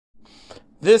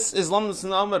This is Lamdas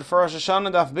and Amud for Rosh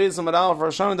Hashanah Daf Beis Amud Aleph,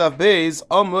 Rosh Hashanah Daf Beis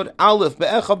Amud Aleph,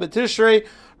 Be'echad Betshri,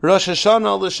 Rosh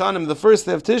Hashanah L'shanim. The first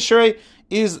day of Tishrei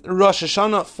is Rosh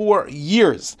Hashanah for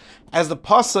years. As the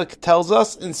Pasuk tells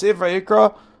us in Sefer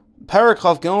Vayikra, Parak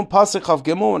Chav Gimel, Pasuk Chav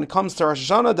Gimel, when it comes to Rosh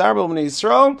Hashanah, Darbel B'nei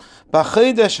Yisrael,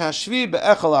 B'chadsh Hashvi,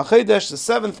 Be'echad HaChodsh, the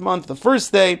 7th month, the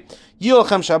first day,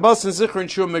 Yilchem Shabbos and Zikron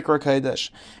Shur Mikra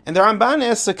Kodesh. And the Ramban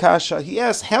asks Akasha, he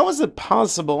asks, how is it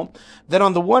possible that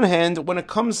on the one hand, when it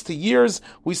comes to years,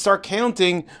 we start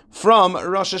counting from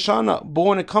Rosh Hashanah, but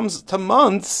when it comes to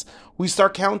months, we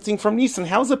start counting from Menisan?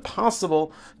 How is it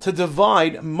possible to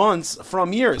divide months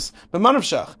from years? But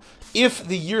Manavshach, if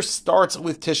the year starts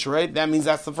with Tishrei, that means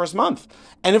that's the first month.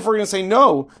 And if we're going to say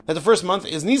no, that the first month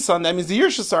is Nisan, that means the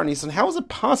year should start Nisan. How is it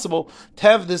possible to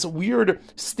have this weird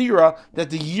stira that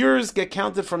the years get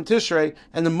counted from Tishrei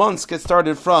and the months get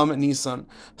started from Nisan?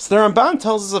 So the Ramban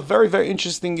tells us a very, very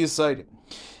interesting yesod.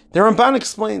 The Ramban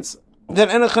explains that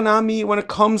Enochanami, when it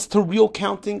comes to real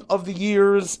counting of the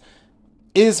years,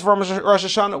 is from Rosh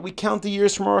Hashanah. We count the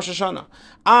years from Rosh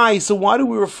Hashanah. So why do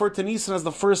we refer to Nisan as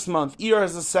the first month, Iyar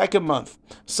as the second month,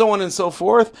 so on and so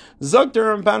forth? Zog the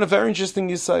Ramban, a very interesting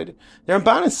yesod. The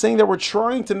Ramban is saying that we're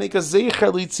trying to make a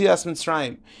Zeicher L'Yitzias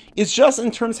Mitzrayim. It's just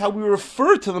in terms how we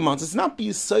refer to the months. It's not the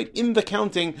yesod in the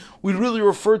counting. We really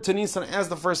refer to Nisan as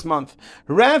the first month.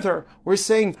 Rather, we're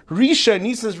saying Risha,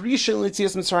 Nisan is Risha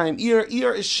L'Yitzias Mitzrayim.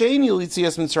 Iyar is Sheni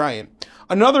L'Yitzias Mitzrayim.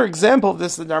 Another example of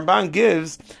this that the Ramban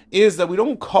gives is that we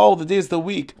don't call the days of the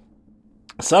week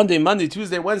Sunday, Monday,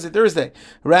 Tuesday, Wednesday, Thursday.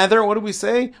 Rather, what do we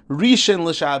say? Rishon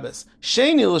l'Shabbos,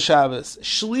 Sheni l'Shabbos,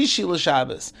 Shlishi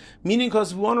l'Shabbos. Meaning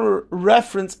because we want to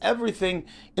reference everything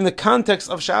in the context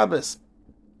of Shabbos.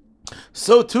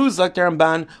 So too, Zak the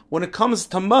Ramban, when it comes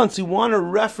to months, you want to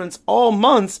reference all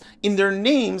months in their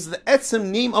names. The etzem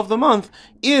name of the month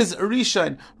is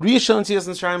Rishon. Rishon l'Tzias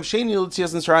Mitzrayim, Sheni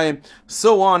l'Tzias Mitzrayim,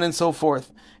 so on and so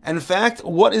forth. And in fact,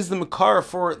 what is the makar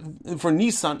for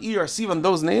Nisan, Iyar, Sivan,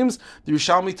 those names? The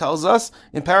Yerushalmi tells us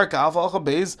in Parak Al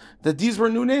Beis that these were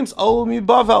new names. Olam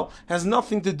Bavel has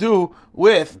nothing to do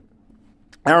with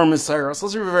our Messiah. So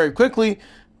let's read it very quickly.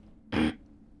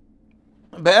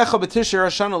 Be'echad Betshri,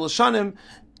 Hashanah L'shanim.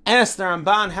 Ask the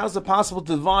Ramban, how is it possible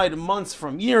to divide months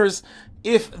from years?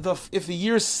 If the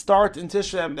years start in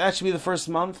Tishrei, that should be the first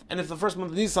month, and if the first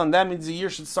month is Nisan, that means the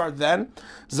year should start then.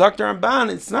 Zak the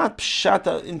Ramban, it's not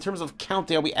pshata in terms of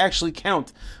counting, how we actually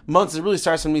count months. It really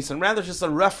starts from Nisan. Rather, it's just a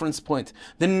reference point.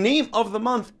 The name of the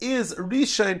month is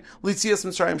Rishon L'Tzias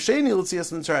Mitzrayim, Sheni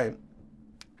L'Tzias Mitzrayim.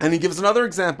 And he gives another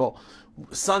example.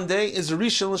 Sunday is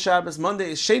Rishon L'Shabbos, Monday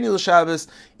is Sheni L'Shabbos.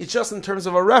 It's just in terms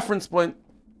of a reference point,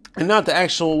 and not the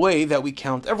actual way that we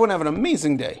count. Everyone have an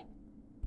amazing day.